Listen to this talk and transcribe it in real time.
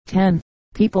10.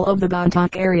 People of the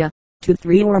Bontoc area, to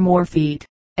 3 or more feet.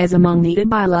 As among the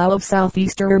Ibilao of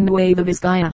southeastern Nueva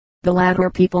Vizcaya, the latter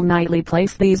people nightly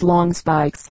place these long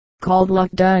spikes, called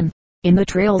lukdun, in the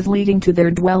trails leading to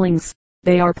their dwellings.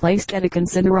 They are placed at a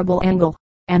considerable angle,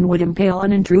 and would impale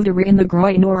an intruder in the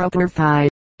groin or upper thigh,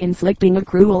 inflicting a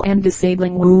cruel and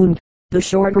disabling wound. The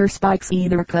shorter spikes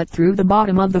either cut through the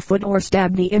bottom of the foot or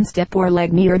stab the instep or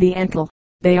leg near the ankle.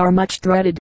 They are much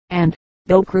dreaded, and,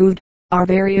 though crude, are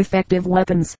very effective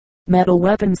weapons. Metal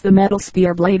weapons. The metal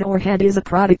spear blade or head is a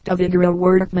product of Igorot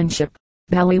workmanship.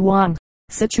 Baliwang,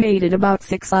 situated about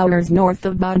 6 hours north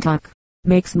of Bontoc,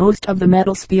 makes most of the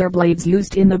metal spear blades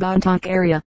used in the Bontoc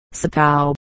area.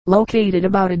 Sapao, located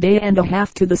about a day and a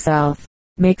half to the south,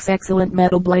 makes excellent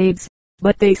metal blades,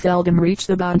 but they seldom reach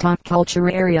the Bontoc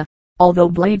culture area, although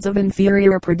blades of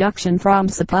inferior production from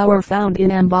Sapao are found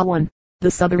in Ambawan, the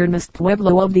southernmost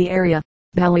pueblo of the area.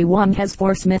 Baliwang has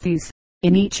 4 smithies,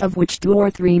 in each of which 2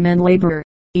 or 3 men labor,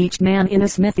 each man in a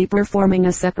smithy performing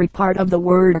a separate part of the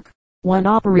work. One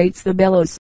operates the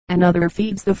bellows, another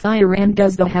feeds the fire and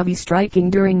does the heavy striking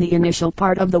during the initial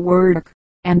part of the work,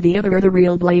 and the other the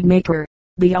real blade maker.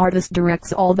 The artist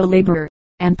directs all the labor,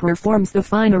 and performs the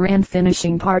finer and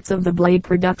finishing parts of the blade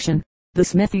production. The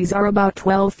smithies are about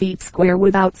 12 feet square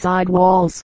with outside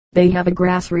walls. They have a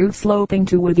grass roof sloping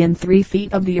to within 3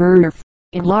 feet of the earth,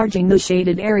 enlarging the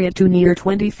shaded area to near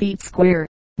 20 feet square.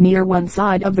 Near one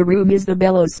side of the room is the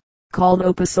bellows, called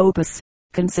opus opus,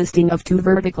 consisting of 2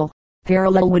 vertical,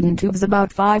 parallel wooden tubes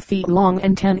about 5 feet long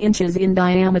and 10 inches in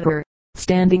diameter,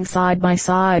 standing side by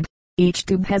side. Each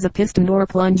tube has a piston or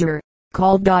plunger,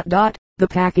 called dot dot. The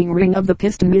packing ring of the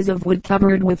piston is of wood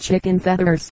covered with chicken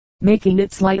feathers, making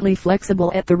it slightly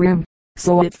flexible at the rim,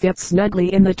 so it fits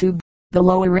snugly in the tube. The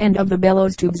lower end of the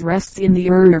bellows tubes rests in the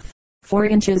earth, 4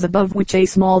 inches above which a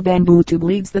small bamboo tube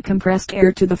leads the compressed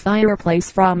air to the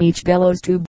fireplace from each bellows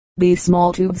tube. These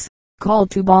small tubes, called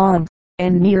tubong,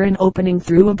 end near an opening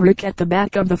through a brick at the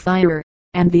back of the fire,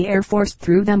 and the air forced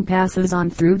through them passes on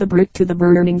through the brick to the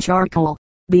burning charcoal.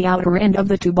 The outer end of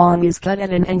the tubong is cut at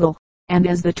an angle, and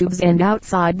as the tubes end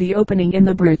outside the opening in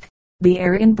the brick, the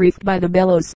air inbreathed by the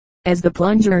bellows, as the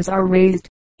plungers are raised,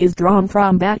 is drawn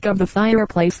from back of the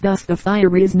fireplace. Thus the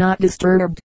fire is not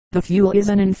disturbed. The fuel is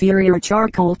an inferior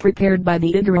charcoal prepared by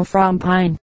the Igorot from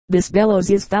pine. This bellows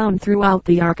is found throughout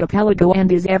the archipelago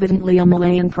and is evidently a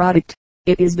Malayan product.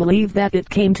 It is believed that it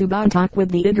came to Bontoc with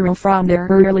the Igorot from their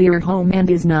earlier home and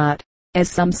is not, as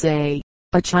some say,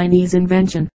 a Chinese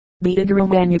invention. The Igorot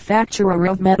manufacturer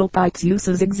of metal pipes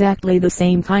uses exactly the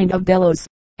same kind of bellows,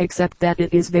 except that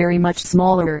it is very much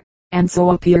smaller, and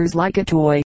so appears like a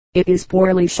toy. It is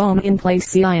poorly shown in place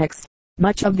CIX.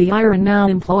 Much of the iron now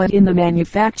employed in the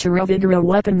manufacture of Igorot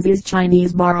weapons is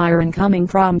Chinese bar iron coming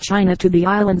from China to the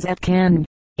islands at Canton,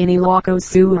 in Ilocos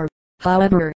Sur.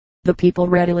 However, the people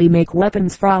readily make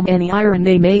weapons from any iron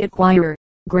they may acquire,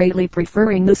 greatly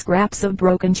preferring the scraps of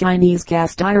broken Chinese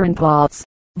cast iron pots,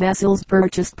 vessels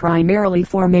purchased primarily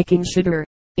for making sugar.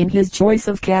 In his choice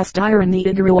of cast iron, the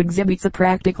Igorot exhibits a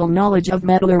practical knowledge of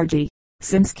metallurgy,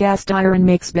 since cast iron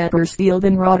makes better steel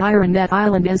than wrought iron that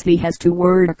island as he has to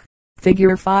work.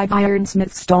 Figure 5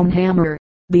 Ironsmith's stone hammer.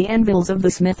 The anvils of the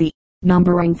smithy,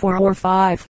 numbering 4 or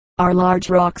 5, are large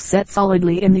rocks set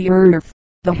solidly in the earth.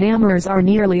 The hammers are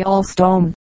nearly all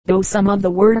stone, though some of the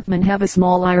workmen have a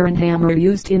small iron hammer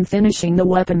used in finishing the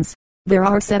weapons. There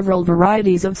are several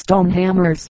varieties of stone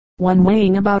hammers. One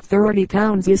weighing about 30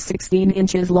 pounds is 16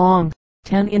 inches long,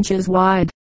 10 inches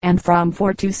wide, and from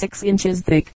 4 to 6 inches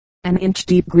thick. An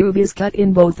inch-deep groove is cut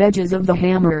in both edges of the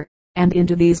hammer, and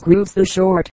into these grooves the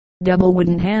short, double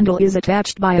wooden handle is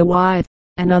attached by a wide.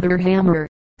 Another hammer,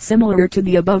 similar to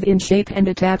the above in shape and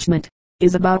attachment,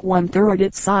 is about 1/3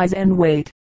 its size and weight.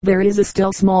 There is a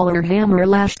still smaller hammer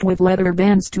lashed with leather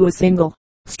bands to a single,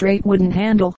 straight wooden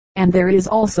handle, and there is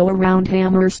also a round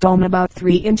hammer stone about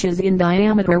 3 inches in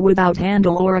diameter without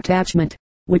handle or attachment,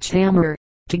 which hammer,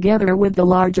 together with the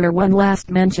larger one last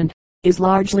mentioned, is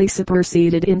largely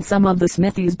superseded in some of the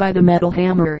smithies by the metal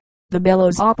hammer. The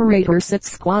bellows operator sits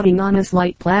squatting on a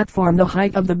slight platform the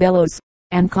height of the bellows,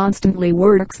 and constantly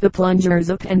works the plungers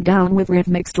up and down with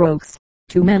rhythmic strokes.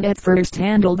 2 men at first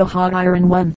handle the hot iron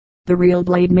one. The real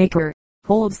blade maker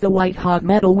holds the white hot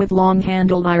metal with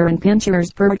long-handled iron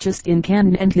pinchers purchased in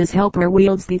Canton, and his helper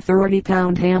wields the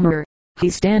 30-pound hammer. He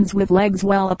stands with legs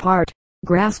well apart,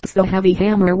 grasps the heavy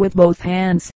hammer with both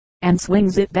hands, and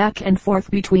swings it back and forth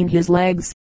between his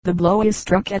legs. The blow is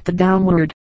struck at the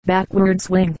downward, backward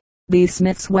swing. These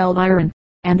smiths weld iron,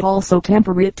 and also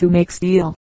temper it to make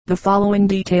steel. The following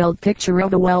detailed picture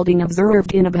of the welding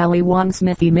observed in a Baliwang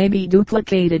smithy may be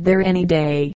duplicated there any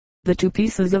day. The two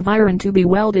pieces of iron to be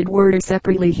welded were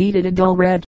separately heated a dull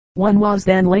red. One was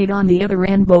then laid on the other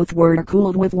and both were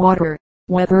cooled with water.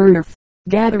 Wet earth,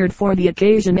 gathered for the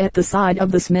occasion at the side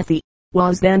of the smithy,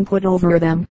 was then put over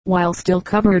them. While still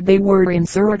covered they were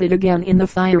inserted again in the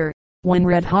fire. When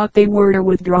red hot they were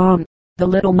withdrawn, the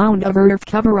little mound of earth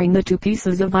covering the two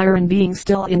pieces of iron being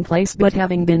still in place but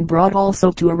having been brought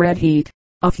also to a red heat.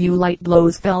 A few light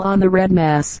blows fell on the red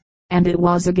mass, and it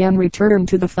was again returned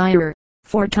to the fire.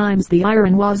 4 times the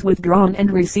iron was withdrawn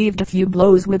and received a few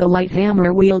blows with a light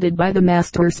hammer wielded by the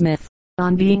master smith.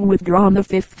 On being withdrawn the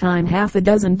 5th time half a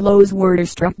dozen blows were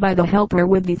struck by the helper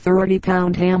with the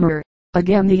 30-pound hammer.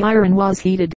 Again the iron was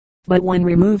heated, but when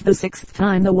removed the 6th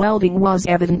time the welding was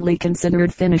evidently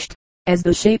considered finished, as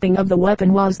the shaping of the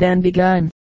weapon was then begun.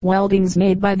 Weldings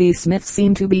made by these smiths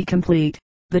seem to be complete.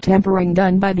 The tempering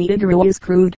done by the Igorot is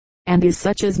crude, and is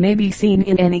such as may be seen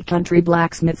in any country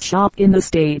blacksmith shop in the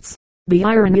States. The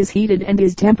iron is heated and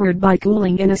is tempered by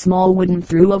cooling in a small wooden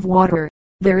trough of water.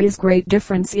 There is great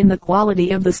difference in the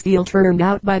quality of the steel turned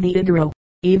out by the Igorot,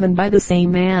 even by the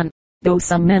same man, though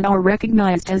some men are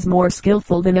recognized as more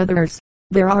skillful than others.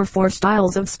 There are 4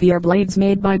 styles of spear blades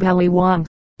made by Ballywan.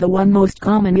 The one most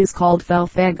common is called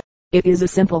Felfeg. It is a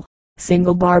simple,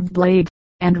 single barbed blade,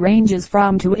 and ranges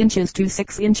from 2 inches to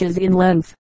 6 inches in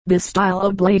length. This style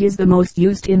of blade is the most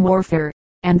used in warfare,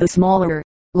 and the smaller,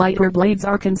 lighter blades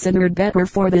are considered better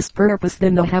for this purpose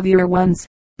than the heavier ones.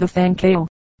 The Fankeo,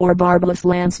 or barbless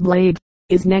lance blade,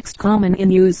 is next common in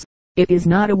use. It is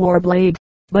not a war blade,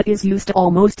 but is used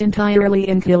almost entirely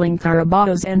in killing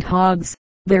carabaos and hogs.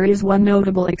 There is one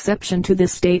notable exception to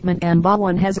this statement.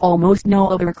 Ambawan has almost no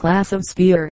other class of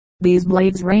spear. These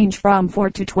blades range from 4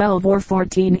 to 12 or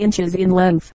 14 inches in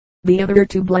length. The other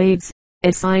 2 blades,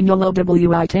 Asinolo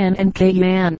Wi10 and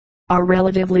Kayan, are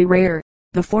relatively rare.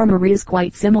 The former is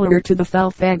quite similar to the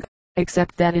Felfeg,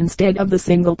 except that instead of the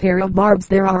single pair of barbs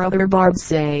there are other barbs,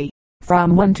 say,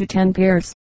 from 1 to 10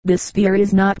 pairs. This spear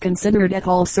is not considered at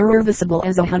all serviceable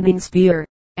as a hunting spear,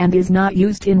 and is not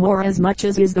used in war as much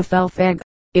as is the Felfeg.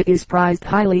 It is prized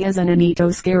highly as an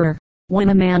Anito scarer. When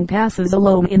a man passes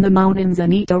alone in the mountains,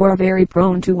 Anito are very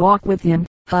prone to walk with him.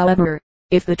 However,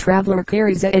 if the traveler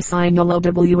carries a Asinolo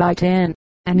Wi10,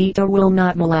 Anito will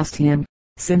not molest him,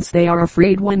 since they are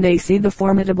afraid when they see the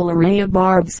formidable array of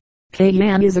barbs.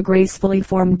 Kayan is a gracefully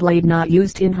formed blade not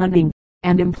used in hunting,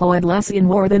 and employed less in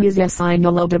war than is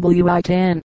Asinolo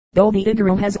Wi10. Though the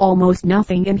Igorot has almost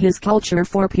nothing in his culture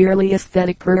for purely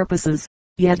aesthetic purposes,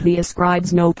 yet he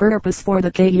ascribes no purpose for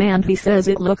the Kayan. He says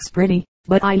it looks pretty,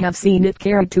 but I have seen it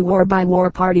carried to war by war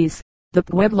parties. The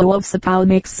Pueblo of Sapao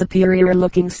makes superior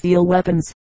looking steel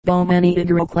weapons, though many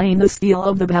Igorot claim the steel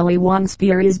of the Ballywan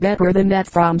spear is better than that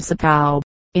from Sapao.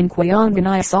 In Quyangan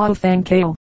I saw a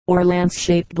Fankeo, or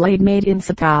lance-shaped blade made in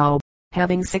Sapao,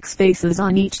 having 6 faces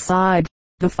on each side.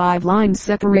 The 5 lines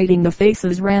separating the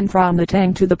faces ran from the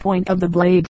tang to the point of the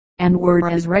blade, and were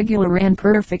as regular and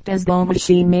perfect as though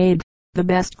machine-made. The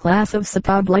best class of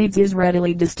Sapao blades is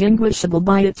readily distinguishable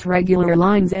by its regular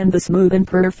lines and the smooth and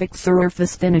perfect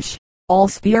surface finish. All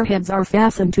spearheads are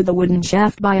fastened to the wooden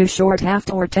shaft by a short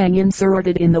haft or tang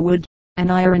inserted in the wood.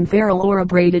 An iron ferrule or a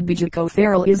braided bijico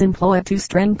ferrule is employed to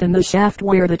strengthen the shaft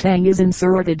where the tang is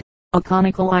inserted. A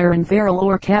conical iron ferrule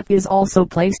or cap is also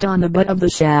placed on the butt of the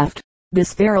shaft.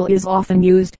 This ferrule is often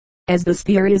used, as the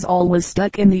spear is always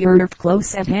stuck in the earth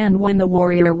close at hand when the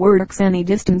warrior works any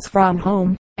distance from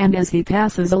home, and as he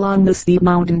passes along the steep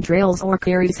mountain trails or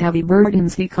carries heavy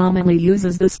burdens he commonly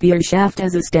uses the spear shaft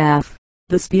as a staff.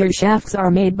 The spear shafts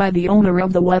are made by the owner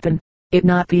of the weapon, it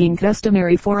not being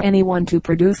customary for anyone to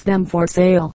produce them for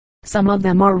sale. Some of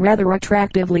them are rather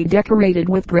attractively decorated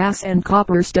with brass and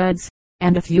copper studs,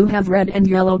 and a few have red and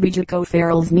yellow bijico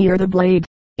ferrules near the blade.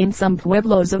 In some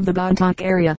pueblos of the Bontoc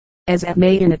area, as at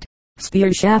Mayinit,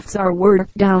 spear shafts are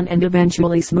worked down and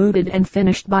eventually smoothed and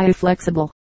finished by a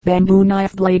flexible, bamboo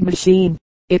knife blade machine.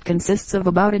 It consists of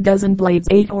about a dozen blades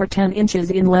 8 or 10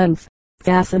 inches in length,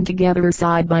 fastened together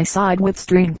side by side with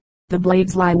string. The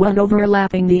blades lie one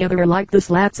overlapping the other like the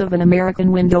slats of an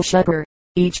American window shutter.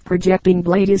 Each projecting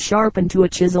blade is sharpened to a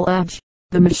chisel edge.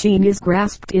 The machine is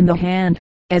grasped in the hand,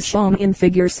 as shown in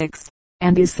figure 6,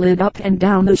 and is slid up and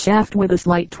down the shaft with a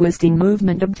slight twisting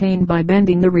movement obtained by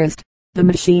bending the wrist. The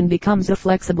machine becomes a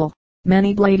flexible,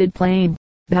 many-bladed plane.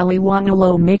 Ballywan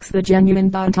alone makes the genuine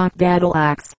Bontoc battle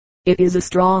axe. It is a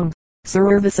strong,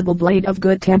 serviceable blade of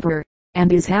good temper,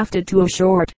 and is hafted to a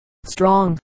short,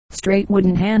 strong, straight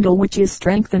wooden handle which is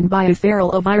strengthened by a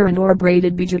ferrule of iron or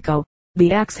braided bijico.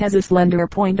 The axe has a slender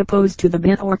point opposed to the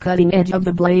bent or cutting edge of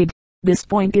the blade. This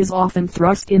point is often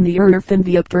thrust in the earth and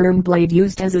the upturned blade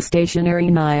used as a stationary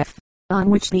knife. on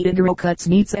which the Igorot cuts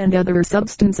meats and other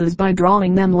substances by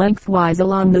drawing them lengthwise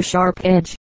along the sharp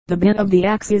edge. The bit of the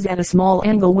axe is at a small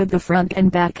angle with the front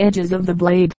and back edges of the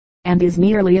blade, and is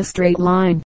nearly a straight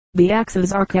line. The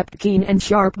axes are kept keen and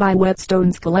sharp by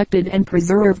whetstones collected and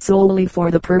preserved solely for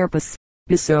the purpose.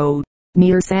 Besode,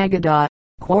 near Sagadot,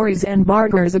 quarries and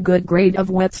barters a good grade of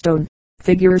whetstone.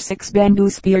 Figure 6 bamboo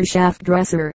spear shaft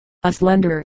dresser. A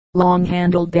slender,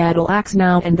 long-handled battle axe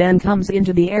now and then comes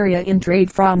into the area in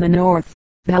trade from the north.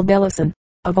 Valbellison,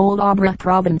 of Old Abra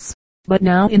province, but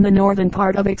now in the northern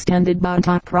part of extended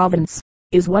Bontoc province,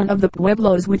 is one of the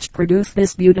pueblos which produce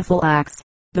this beautiful axe.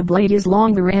 The blade is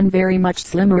longer and very much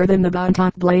slimmer than the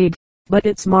Bontoc blade, but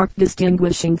its marked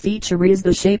distinguishing feature is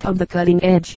the shape of the cutting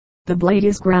edge. The blade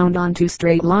is ground on two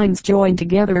straight lines joined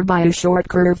together by a short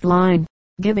curved line,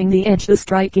 giving the edge the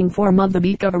striking form of the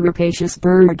beak of a rapacious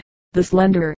bird. The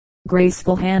slender,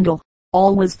 graceful handle,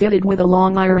 always fitted with a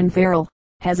long iron ferrule,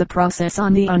 has a process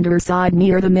on the underside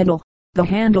near the middle. The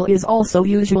handle is also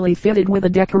usually fitted with a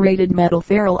decorated metal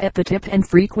ferrule at the tip and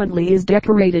frequently is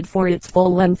decorated for its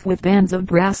full length with bands of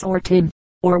brass or tin,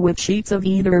 or with sheets of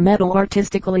either metal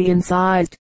artistically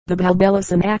incised. The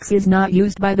Valbellison axe is not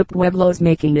used by the pueblos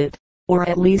making it, or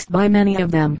at least by many of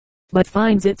them, but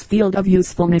finds its field of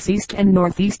usefulness east and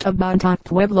northeast of Bontoc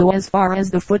Pueblo as far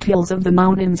as the foothills of the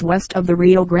mountains west of the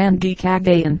Rio Grande de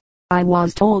Cagayan. I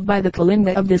was told by the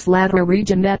Kalinga of this latter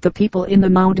region that the people in the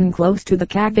mountain close to the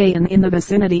Cagayan in the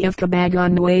vicinity of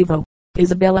Cabagon Nuevo,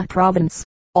 Isabela province,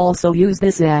 also use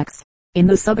this axe. In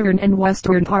the southern and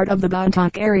western part of the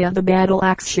Bontoc area the battle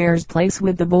axe shares place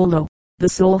with the bolo, the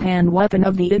sole hand weapon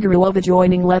of the Igorot of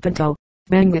adjoining Lepanto,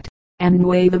 Benguet, and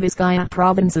Nueva Vizcaya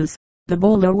provinces. The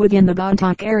bolo within the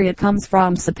Bontoc area comes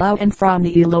from Sapau and from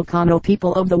the Ilocano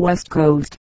people of the west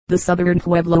coast. The southern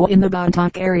pueblo in the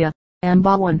Bontoc area,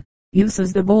 Ambawan,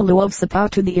 uses the bolo of Sapau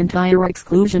to the entire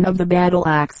exclusion of the battle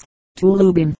axe.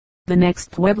 Tulubin, the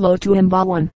next pueblo to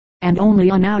Ambawan, and only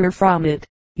an hour from it,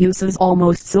 uses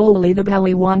almost solely the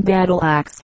Baliwan battle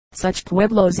axe. Such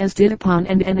pueblos as Titapon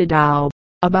and Enidao,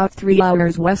 about 3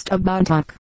 hours west of Bontoc,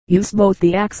 use both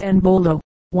the axe and bolo,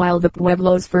 while the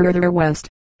pueblos further west,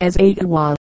 as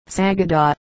Agawa,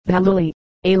 Sagadot, Baluli,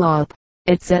 Alop,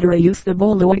 etc. use the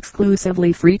bolo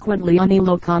exclusively, frequently an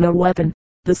Ilocano weapon.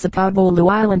 The Sapau bolo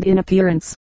island in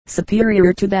appearance,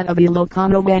 superior to that of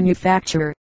Ilocano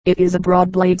manufacture. It is a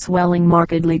broad blade swelling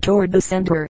markedly toward the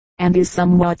center, and is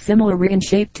somewhat similar in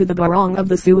shape to the barong of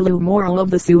the Sulu Moral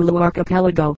of the Sulu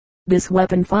archipelago. This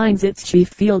weapon finds its chief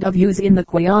field of use in the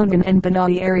Quyangan and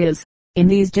Banai areas. In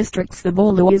these districts the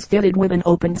bolo is fitted with an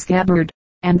open scabbard,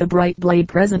 and the bright blade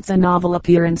presents a novel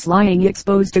appearance lying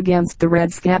exposed against the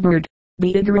red scabbard.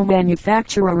 The Igorot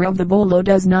manufacturer of the bolo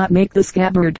does not make the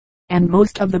scabbard, and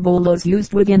most of the bolos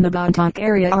used within the Bontoc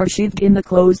area are sheathed in the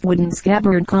closed wooden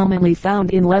scabbard commonly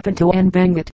found in Lepanto and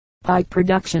Benguet. Pipe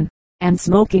production and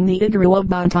smoking. The Igorot of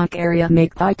Bontoc area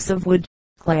make pipes of wood,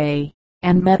 clay,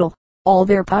 and metal. All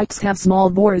their pipes have small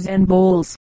bores and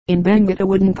bowls. In Benguet a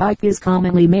wooden pipe is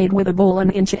commonly made with a bowl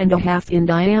 1.5 inches in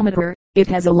diameter. It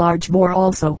has a large bore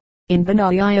also. In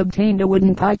Banai I obtained a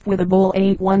wooden pipe with a bowl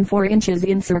 8¼ inches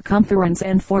in circumference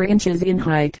and 4 inches in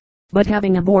height, but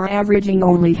having a bore averaging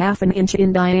only ½ inch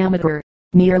in diameter.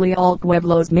 Nearly all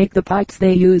pueblos make the pipes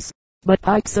they use, but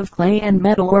pipes of clay and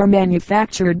metal are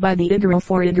manufactured by the Igorot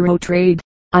for Igorot trade.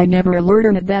 I never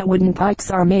learned that wooden pipes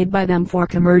are made by them for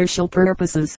commercial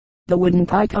purposes. The wooden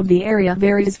pipe of the area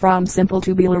varies from simple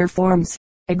tubular forms,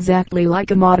 exactly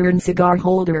like a modern cigar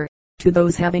holder, to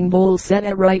those having bowls set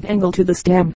at right angle to the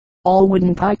stem. All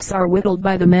wooden pipes are whittled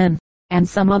by the men, and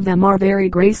some of them are very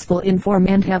graceful in form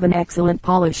and have an excellent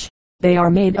polish. They are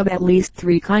made of at least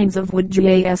 3 kinds of wood: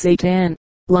 GAS-8,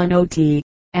 Lino-T,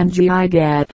 and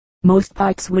GI-GAT. Most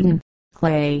pipes, wooden,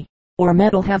 clay, or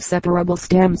metal, have separable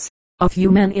stems. A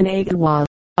few men in Agawa,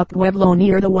 a pueblo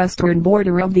near the western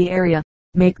border of the area,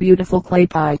 make beautiful clay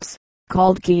pipes,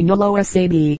 called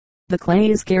Quinolo-Sab. The clay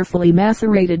is carefully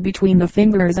macerated between the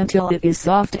fingers until it is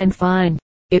soft and fine.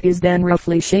 It is then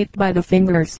roughly shaped by the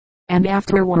fingers, and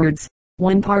afterwards,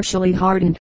 when partially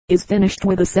hardened, is finished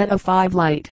with a set of 5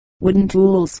 light wooden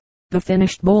tools. The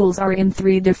finished bowls are in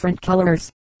 3 different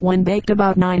colors. When baked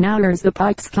about 9 hours the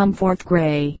pipes come forth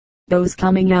gray. Those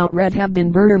coming out red have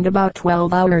been burned about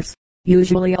 12 hours,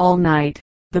 usually all night.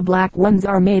 The black ones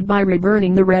are made by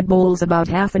reburning the red bowls about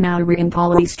 ½ an hour in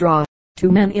polystraw.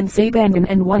 2 men in Sabangan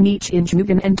and 1 each in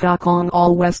Chugan and Tacong.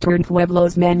 All western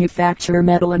pueblos manufacture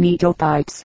metal anito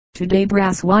pipes. Today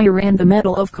brass wire and the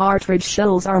metal of cartridge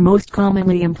shells are most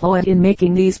commonly employed in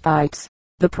making these pipes.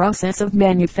 The process of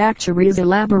manufacture is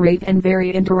elaborate and very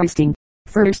interesting.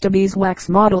 First a beeswax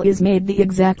model is made the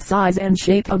exact size and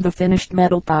shape of the finished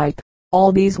metal pipe.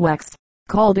 All beeswax,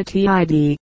 called a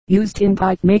tid, used in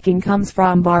pipe making comes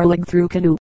from barlog through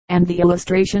canoe, and the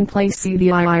illustration placed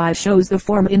CVII shows the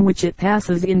form in which it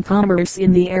passes in commerce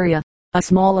in the area. A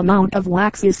small amount of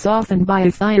wax is softened by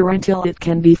a fire until it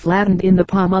can be flattened in the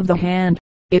palm of the hand.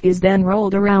 It is then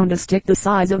rolled around a stick the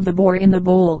size of the bore in the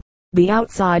bowl. The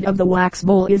outside of the wax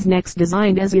bowl is next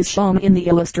designed as is shown in the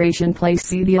illustration placed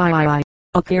CVII.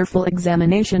 A careful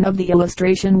examination of the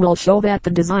illustration will show that the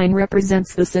design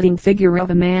represents the sitting figure of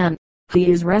a man.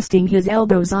 He is resting his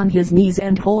elbows on his knees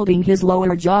and holding his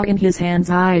lower jaw in his hands.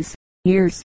 Eyes,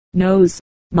 ears, nose,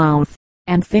 mouth,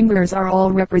 and fingers are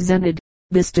all represented.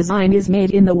 This design is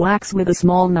made in the wax with a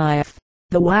small knife.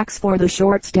 The wax for the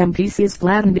short stem piece is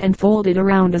flattened and folded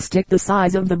around a stick the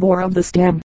size of the bore of the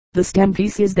stem. The stem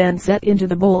piece is then set into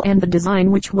the bowl and the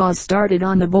design which was started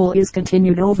on the bowl is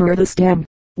continued over the stem.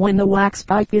 When the wax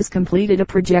pipe is completed, a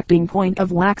projecting point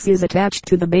of wax is attached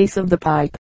to the base of the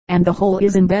pipe, and the whole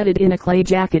is embedded in a clay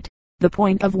jacket. The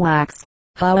point of wax,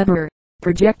 however,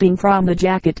 projecting from the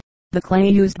jacket. The clay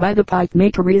used by the pipe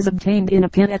maker is obtained in a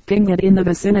pit at Pinglet in the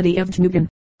vicinity of Jnugan.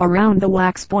 Around the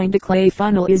wax point a clay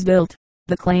funnel is built.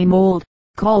 The clay mold,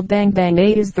 called Bang Bang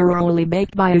A, is thoroughly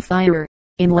baked by a fire.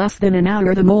 In less than an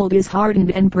hour the mold is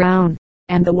hardened and brown,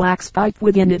 and the wax pipe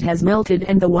within it has melted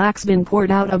and the wax been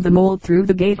poured out of the mold through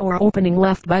the gate or opening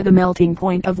left by the melting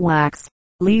point of wax,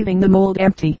 leaving the mold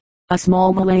empty. A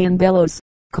small Malayan bellows,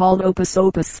 called opus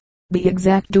opus, the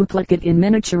exact duplicate in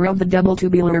miniature of the double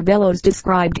tubular bellows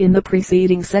described in the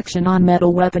preceding section on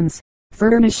metal weapons,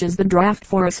 furnishes the draft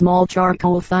for a small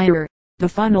charcoal fire. The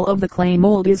funnel of the clay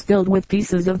mold is filled with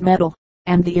pieces of metal,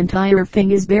 and the entire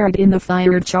thing is buried in the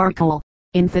fired charcoal.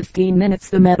 In 15 minutes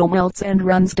the metal melts and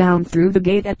runs down through the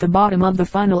gate at the bottom of the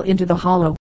funnel into the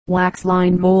hollow,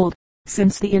 wax-lined mold.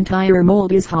 Since the entire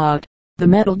mold is hot, the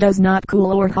metal does not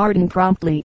cool or harden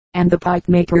promptly, and the pipe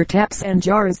maker taps and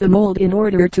jars the mold in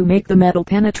order to make the metal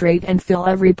penetrate and fill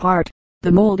every part.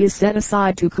 The mold is set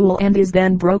aside to cool and is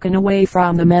then broken away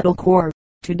from the metal core.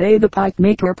 Today the pipe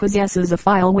maker possesses a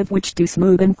file with which to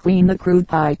smooth and clean the crude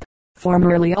pipe.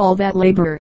 Formerly all that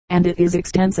labor, and it is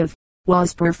extensive,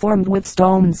 was performed with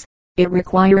stones. It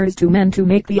requires 2 men to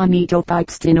make the Anito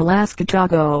pipes in Alaska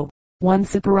Chago. One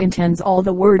superintends all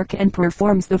the work and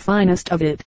performs the finest of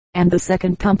it, and the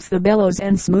second pumps the bellows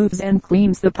and smooths and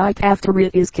cleans the pipe after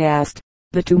it is cast.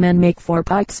 The 2 men make 4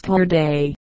 pipes per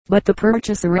day, but the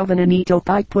purchaser of an Anito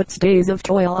pipe puts days of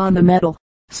toil on the metal,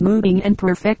 smoothing and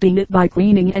perfecting it by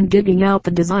cleaning and digging out the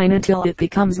design until it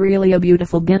becomes really a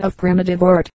beautiful bit of primitive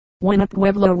art. When a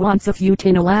pueblo wants a few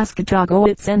tin Alaska Chago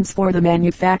it sends for the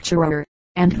manufacturer,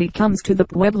 and he comes to the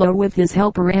pueblo with his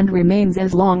helper and remains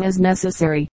as long as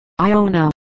necessary.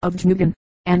 Iona, of Jnugan,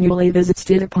 annually visits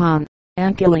Titapon,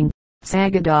 Ankiling,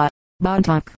 Sagada,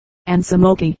 Bontoc, and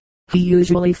Samoki. He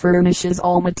usually furnishes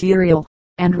all material,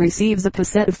 and receives a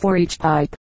peseta for each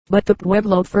pipe, but the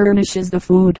pueblo furnishes the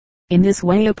food. In this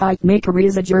way a pipe maker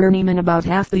is a journeyman about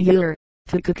half the year.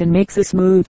 Tukukan makes a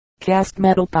smooth, cast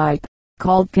metal pipe,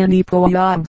 called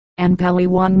Pinipoyang, and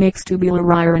Paliwan makes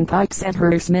tubular iron pipes at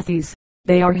her smithies.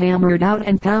 They are hammered out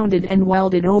and pounded and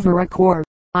welded over a core.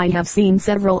 I have seen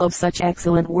several of such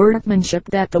excellent workmanship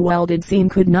that the welded seam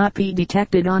could not be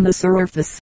detected on the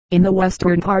surface. In the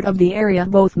western part of the area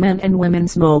both men and women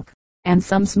smoke, and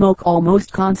some smoke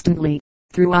almost constantly.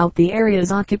 Throughout the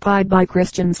areas occupied by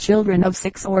Christians children of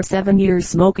 6 or 7 years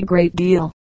smoke a great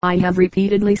deal. I have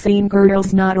repeatedly seen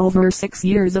girls not over 6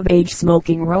 years of age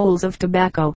smoking rolls of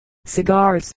tobacco,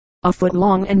 cigars, a foot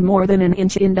long and more than an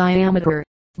inch in diameter.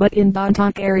 But in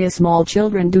Bontoc area small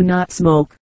children do not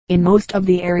smoke. In most of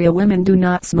the area women do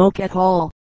not smoke at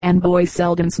all, and boys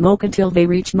seldom smoke until they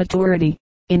reach maturity.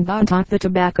 In Bontoc the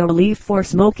tobacco leaf for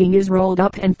smoking is rolled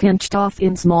up and pinched off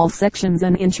in small sections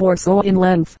an inch or so in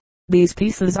length. These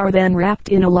pieces are then wrapped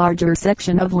in a larger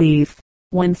section of leaf.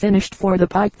 When finished for the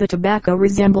pipe the tobacco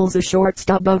resembles a short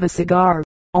stub of a cigar.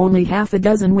 Only half a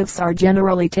dozen whiffs are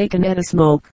generally taken at a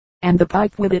smoke, and the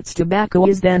pipe with its tobacco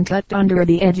is then tucked under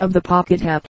the edge of the pocket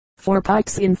hat. 4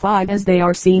 pipes in 5 as they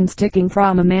are seen sticking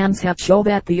from a man's hat show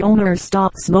that the owners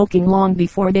stopped smoking long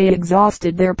before they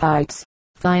exhausted their pipes.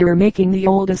 Fire making. The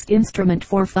oldest instrument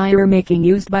for fire making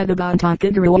used by the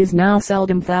Bontoc is now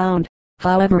seldom found.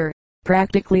 However,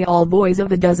 practically all boys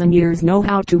of a dozen years know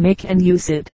how to make and use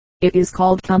it. It is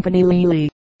called Company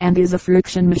Lili, and is a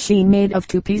friction machine made of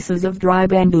 2 pieces of dry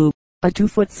bamboo. A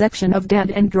 2-foot section of dead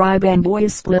and dry bamboo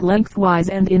is split lengthwise,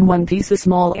 and in one piece a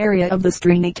small area of the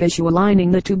stringy tissue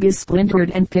lining the tube is splintered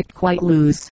and picked quite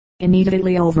loose.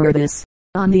 Immediately over this,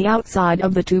 on the outside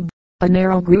of the tube, a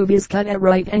narrow groove is cut at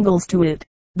right angles to it.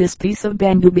 This piece of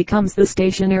bamboo becomes the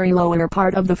stationary lower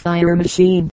part of the fire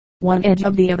machine. One edge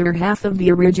of the other half of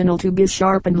the original tube is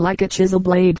sharpened like a chisel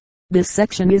blade. This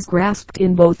section is grasped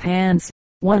in both hands,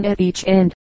 one at each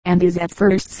end, and is at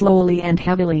first slowly and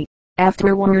heavily,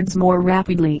 afterwards more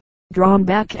rapidly, drawn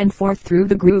back and forth through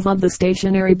the groove of the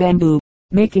stationary bamboo,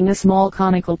 making a small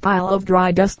conical pile of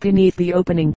dry dust beneath the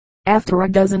opening. After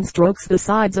a dozen strokes the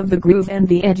sides of the groove and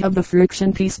the edge of the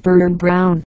friction piece burn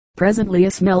brown. Presently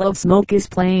a smell of smoke is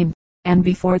plain, and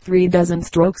before 3 dozen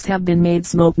strokes have been made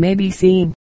smoke may be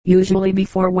seen. Usually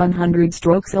before 100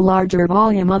 strokes a larger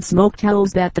volume of smoke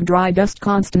tells that the dry dust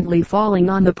constantly falling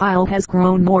on the pile has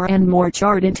grown more and more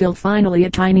charred until finally a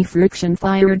tiny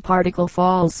friction-fired particle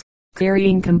falls,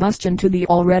 carrying combustion to the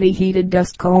already heated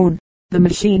dust cone. The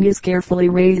machine is carefully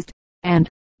raised, and,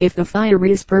 if the fire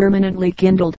is permanently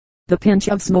kindled, the pinch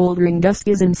of smoldering dust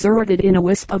is inserted in a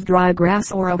wisp of dry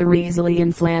grass or other easily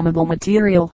inflammable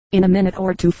material. In a minute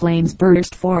or 2 flames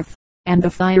burst forth, and the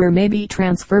fire may be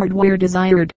transferred where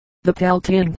desired. The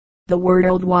Pelting, the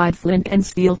worldwide flint and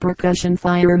steel percussion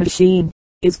fire machine,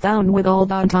 is found with all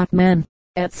Bontoc men.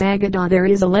 At Sagada there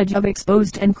is a ledge of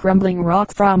exposed and crumbling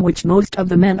rock from which most of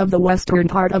the men of the western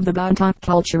part of the Bontoc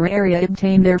culture area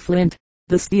obtain their flint.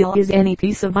 The steel is any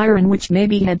piece of iron which may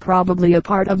be had. Probably a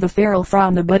part of the ferrule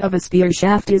from the butt of a spear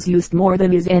shaft is used more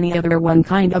than is any other one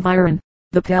kind of iron.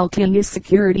 The pelting is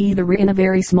secured either in a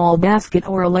very small basket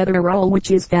or a leather roll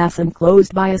which is fastened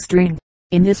closed by a string.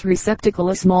 In this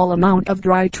receptacle a small amount of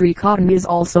dry tree cotton is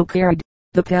also carried.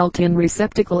 The pelting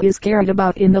receptacle is carried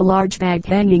about in the large bag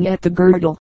hanging at the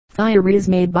girdle. Fire is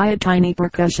made by a tiny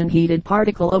percussion heated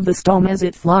particle of the stone as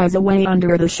it flies away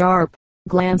under the sharp,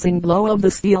 glancing blow of the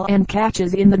steel and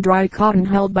catches in the dry cotton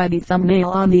held by the thumbnail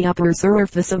on the upper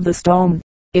surface of the stone.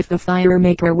 If the fire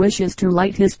maker wishes to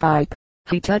light his pipe,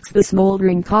 he tucks the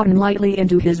smoldering cotton lightly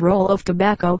into his roll of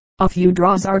tobacco. A few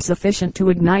draws are sufficient to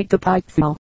ignite the pipe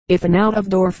full. If an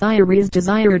out-of-door fire is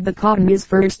desired, the cotton is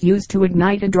first used to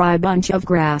ignite a dry bunch of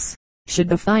grass. Should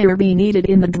the fire be needed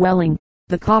in the dwelling,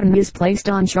 the cotton is placed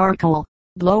on charcoal.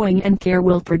 Blowing and care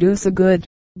will produce a good,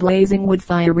 blazing wood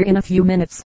fire in a few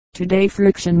minutes. Today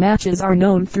friction matches are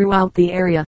known throughout the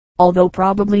area, although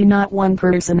probably not one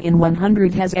person in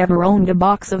 100 has ever owned a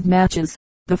box of matches.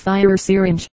 The fire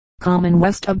syringe, common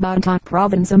west of Bontoc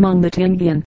province among the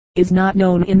Tingyan, is not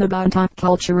known in the Bontoc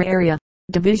culture area.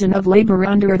 Division of labor.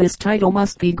 Under this title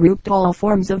must be grouped all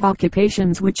forms of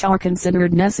occupations which are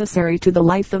considered necessary to the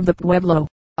life of the pueblo.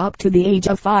 Up to the age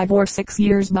of 5 or 6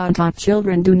 years Bontoc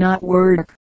children do not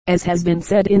work. As has been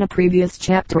said in a previous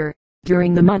chapter,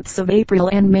 during the months of April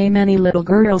and May many little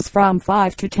girls from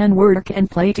 5 to 10 work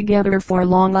and play together for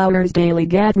long hours daily,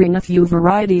 gathering a few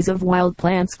varieties of wild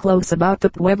plants close about the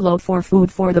pueblo for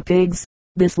food for the pigs.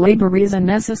 This labor is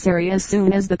unnecessary as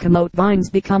soon as the camote vines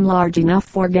become large enough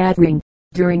for gathering.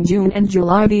 During June and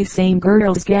July these same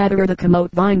girls gather the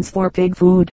camote vines for pig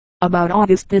food. About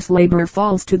August this labor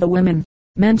falls to the women.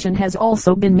 Mention has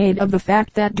also been made of the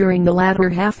fact that during the latter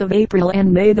half of April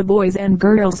and May the boys and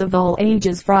girls of all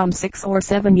ages from 6 or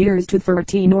 7 years to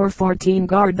 13 or 14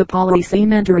 guard the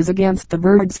polycementers against the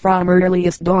birds from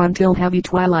earliest dawn till heavy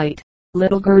twilight.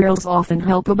 Little girls often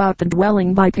help about the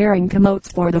dwelling by paring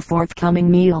camotes for the forthcoming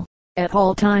meal. At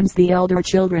all times the elder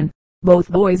children, both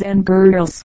boys and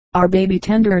girls, are baby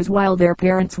tenders while their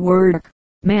parents work.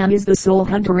 Man is the sole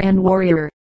hunter and warrior,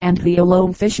 and he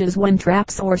alone fishes when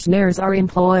traps or snares are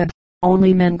employed.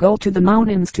 Only men go to the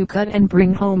mountains to cut and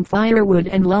bring home firewood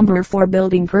and lumber for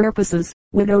building purposes.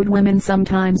 Widowed women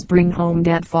sometimes bring home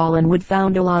dead fallen wood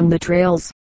found along the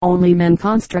trails. Only men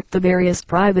construct the various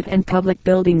private and public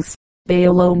buildings. They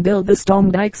alone build the stone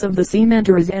dikes of the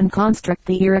cementers and construct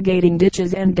the irrigating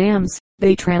ditches and dams.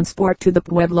 They transport to the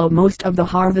pueblo most of the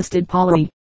harvested poly.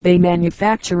 They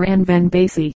manufacture and vend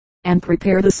basi, and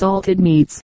prepare the salted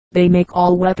meats. They make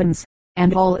all weapons,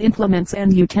 and all implements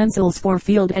and utensils for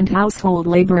field and household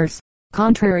laborers.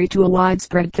 Contrary to a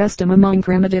widespread custom among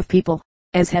primitive people,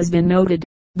 as has been noted,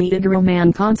 the Igorot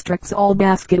man constructs all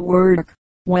basket work,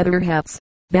 whether hats,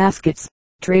 baskets,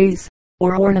 trays,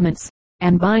 or ornaments,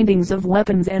 and bindings of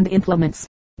weapons and implements.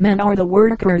 Men are the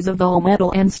workers of all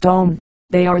metal and stone.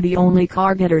 They are the only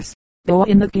car-getters. Though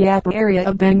in the Quiapo area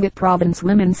of Benguet province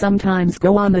women sometimes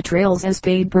go on the trails as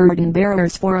paid burden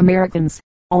bearers for Americans.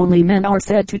 Only men are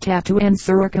said to tattoo and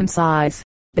circumcise.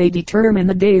 They determine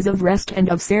the days of rest and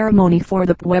of ceremony for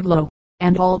the pueblo,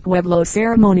 and all pueblo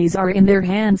ceremonies are in their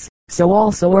hands. So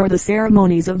also are the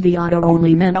ceremonies of the Auto.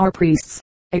 Only men are priests,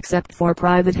 except for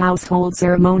private household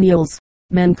ceremonials.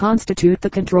 Men constitute the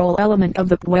control element of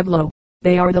the pueblo.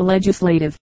 They are the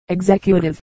legislative,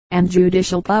 executive, and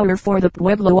judicial power for the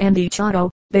pueblo and each Auto.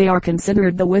 They are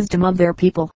considered the wisdom of their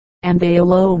people, and they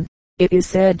alone, it is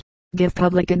said, give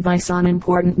public advice on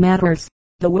important matters.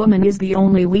 The woman is the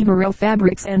only weaver of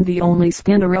fabrics and the only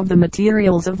spinner of the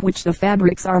materials of which the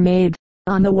fabrics are made.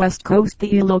 On the west coast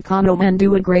the Ilocano men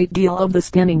do a great deal of the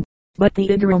spinning, but the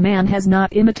Igorot man has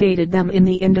not imitated them in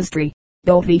the industry,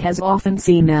 though he has often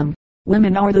seen them.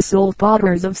 Women are the sole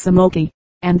potters of Samoki,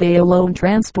 and they alone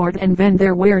transport and vend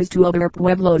their wares to other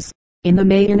pueblos. In the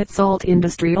Mayanat salt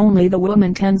industry only the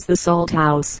woman tends the salt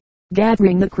house,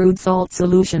 gathering the crude salt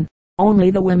solution.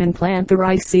 Only the women plant the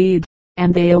rice seed,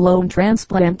 and they alone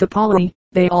transplant the poly.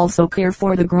 They also care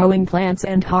for the growing plants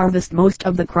and harvest most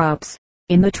of the crops.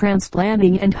 In the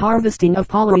transplanting and harvesting of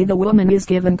poly the woman is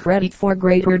given credit for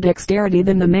greater dexterity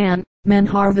than the man. Men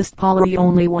harvest poly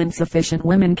only when sufficient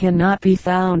women cannot be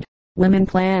found. Women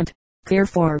plant, care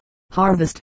for,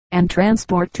 harvest, and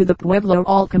transport to the pueblo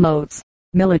all camotes,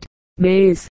 millet,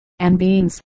 maize, and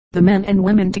beans. The men and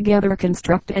women together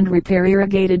construct and repair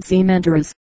irrigated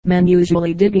cementeras, men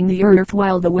usually digging the earth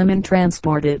while the women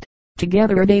transport it.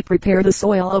 Together they prepare the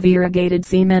soil of irrigated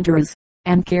cementeras,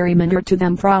 and carry manure to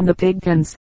them from the pig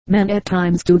pens. Men at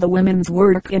times do the women's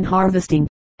work in harvesting,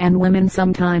 and women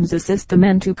sometimes assist the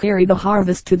men to carry the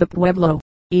harvest to the pueblo.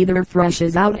 Either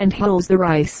threshes out and hulls the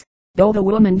rice, though the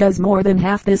woman does more than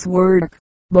half this work.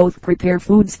 Both prepare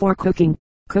foods for cooking,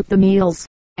 cook the meals,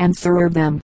 and serve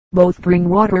them. Both bring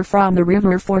water from the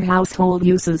river for household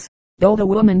uses, though the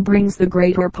woman brings the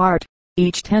greater part.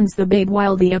 Each tends the babe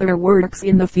while the other works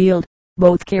in the field.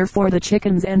 Both care for the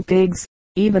chickens and pigs,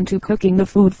 even to cooking the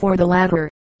food for the latter.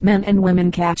 Men and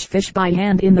women catch fish by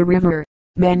hand in the river,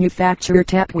 manufacture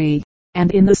tapui,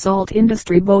 and in the salt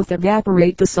industry both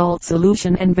evaporate the salt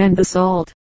solution and vend the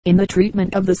salt. In the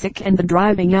treatment of the sick and the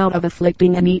driving out of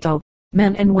afflicting anito,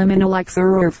 men and women alike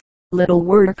serve. Little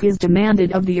work is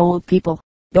demanded of the old people,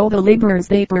 though the labors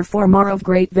they perform are of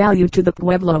great value to the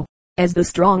pueblo, as the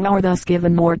strong are thus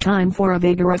given more time for a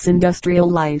vigorous industrial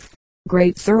life.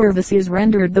 Great service is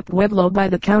rendered the pueblo by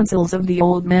the councils of the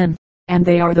old men, and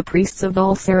they are the priests of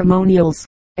all ceremonials,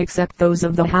 except those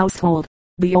of the household.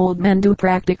 The old men do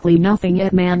practically nothing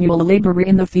at manual labor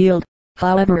in the field.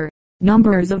 However,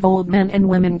 numbers of old men and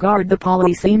women guard the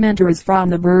poly cementeras from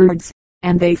the birds,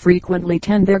 and they frequently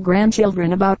tend their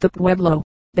grandchildren about the pueblo.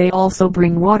 They also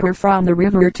bring water from the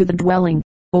river to the dwelling.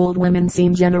 Old women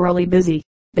seem generally busy.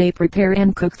 They prepare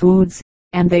and cook foods,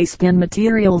 and they spin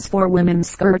materials for women's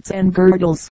skirts and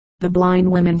girdles. The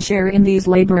blind women share in these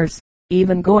labors,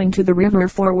 even going to the river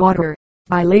for water.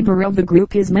 By labor of the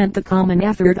group is meant the common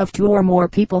effort of two or more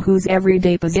people whose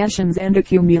everyday possessions and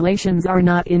accumulations are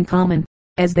not in common,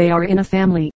 as they are in a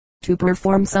family, to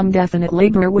perform some definite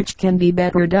labor which can be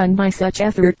better done by such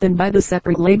effort than by the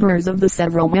separate labors of the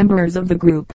several members of the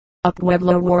group. A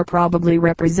pueblo war probably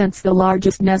represents the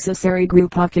largest necessary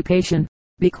group occupation,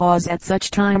 because at such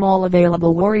time all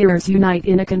available warriors unite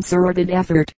in a concerted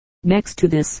effort. Next to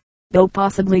this, though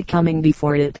possibly coming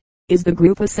before it, is the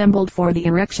group assembled for the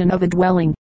erection of a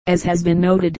dwelling. As has been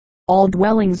noted, all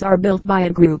dwellings are built by a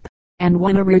group, and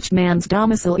when a rich man's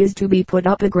domicile is to be put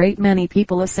up a great many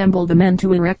people assemble, the men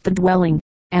to erect the dwelling,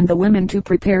 and the women to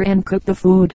prepare and cook the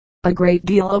food. A great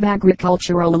deal of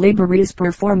agricultural labor is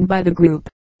performed by the group.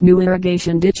 New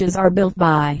irrigation ditches are built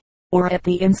by, or at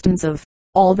the instance of,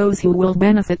 all those who will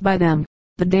benefit by them.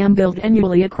 The dam built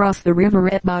annually across the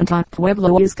river at Bontoc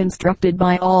Pueblo is constructed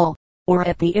by all, or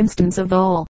at the instance of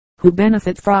all, who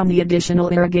benefit from the additional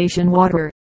irrigation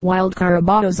water. Wild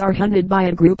carabaos are hunted by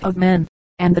a group of men,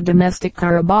 and the domestic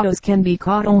carabaos can be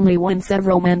caught only when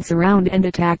several men surround and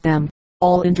attack them.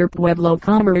 All inter-pueblo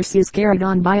commerce is carried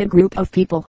on by a group of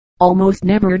people. Almost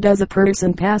never does a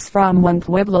person pass from one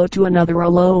pueblo to another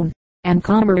alone, and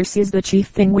commerce is the chief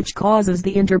thing which causes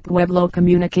the inter-pueblo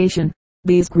communication.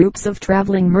 These groups of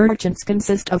traveling merchants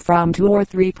consist of from 2 or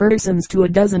 3 persons to a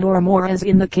dozen or more, as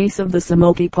in the case of the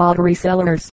Samoki pottery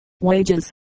sellers. Wages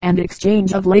and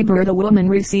exchange of labor. The woman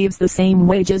receives the same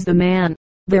wage as the man.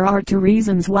 There are 2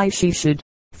 reasons why she should.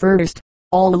 First,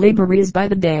 all labor is by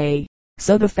the day,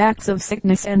 so the facts of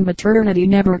sickness and maternity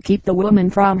never keep the woman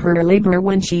from her labor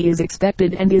when she is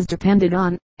expected and is depended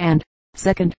on. And,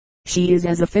 second, she is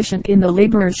as efficient in the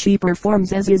labor she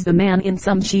performs as is the man. In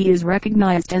some she is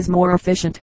recognized as more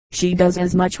efficient. She does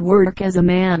as much work as a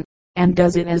man, and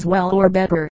does it as well or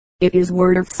better. It is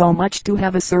worth so much to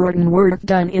have a certain work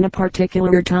done in a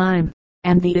particular time,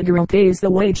 and the Igorot pays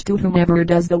the wage to whomever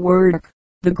does the work.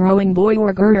 The growing boy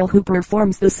or girl who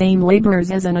performs the same labors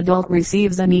as an adult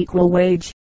receives an equal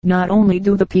wage. Not only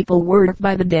do the people work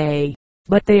by the day,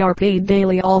 but they are paid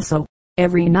daily also.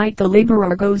 Every night the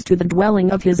laborer goes to the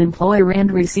dwelling of his employer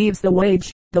and receives the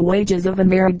wage. The wages of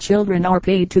unmarried children are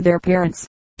paid to their parents.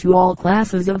 To all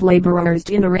classes of laborers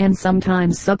dinner and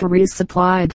sometimes supper is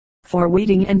supplied. for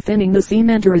weeding and thinning the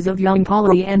sementers of young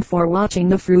poly, and for watching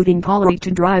the fruiting poly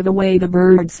to drive away the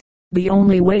birds. The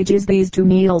only wage is these 2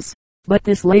 meals. But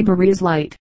this labor is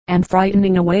light, and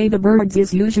frightening away the birds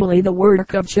is usually the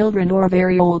work of children or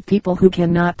very old people who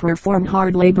cannot perform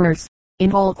hard labors.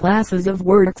 In all classes of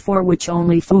work for which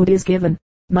only food is given,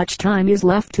 much time is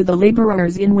left to the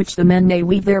laborers, in which the men may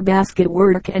weave their basket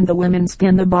work and the women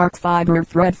spin the bark fiber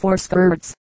thread for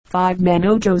skirts. 5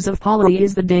 manojos of poly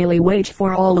is the daily wage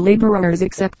for all laborers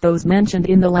except those mentioned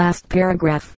in the last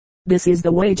paragraph. This is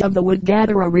the wage of the wood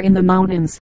gatherer in the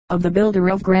mountains, of the builder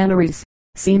of granaries,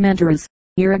 cementers,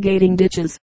 irrigating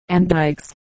ditches, and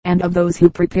dikes, and of those who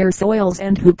prepare soils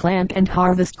and who plant and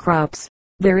harvest crops.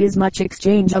 There is much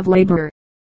exchange of labor,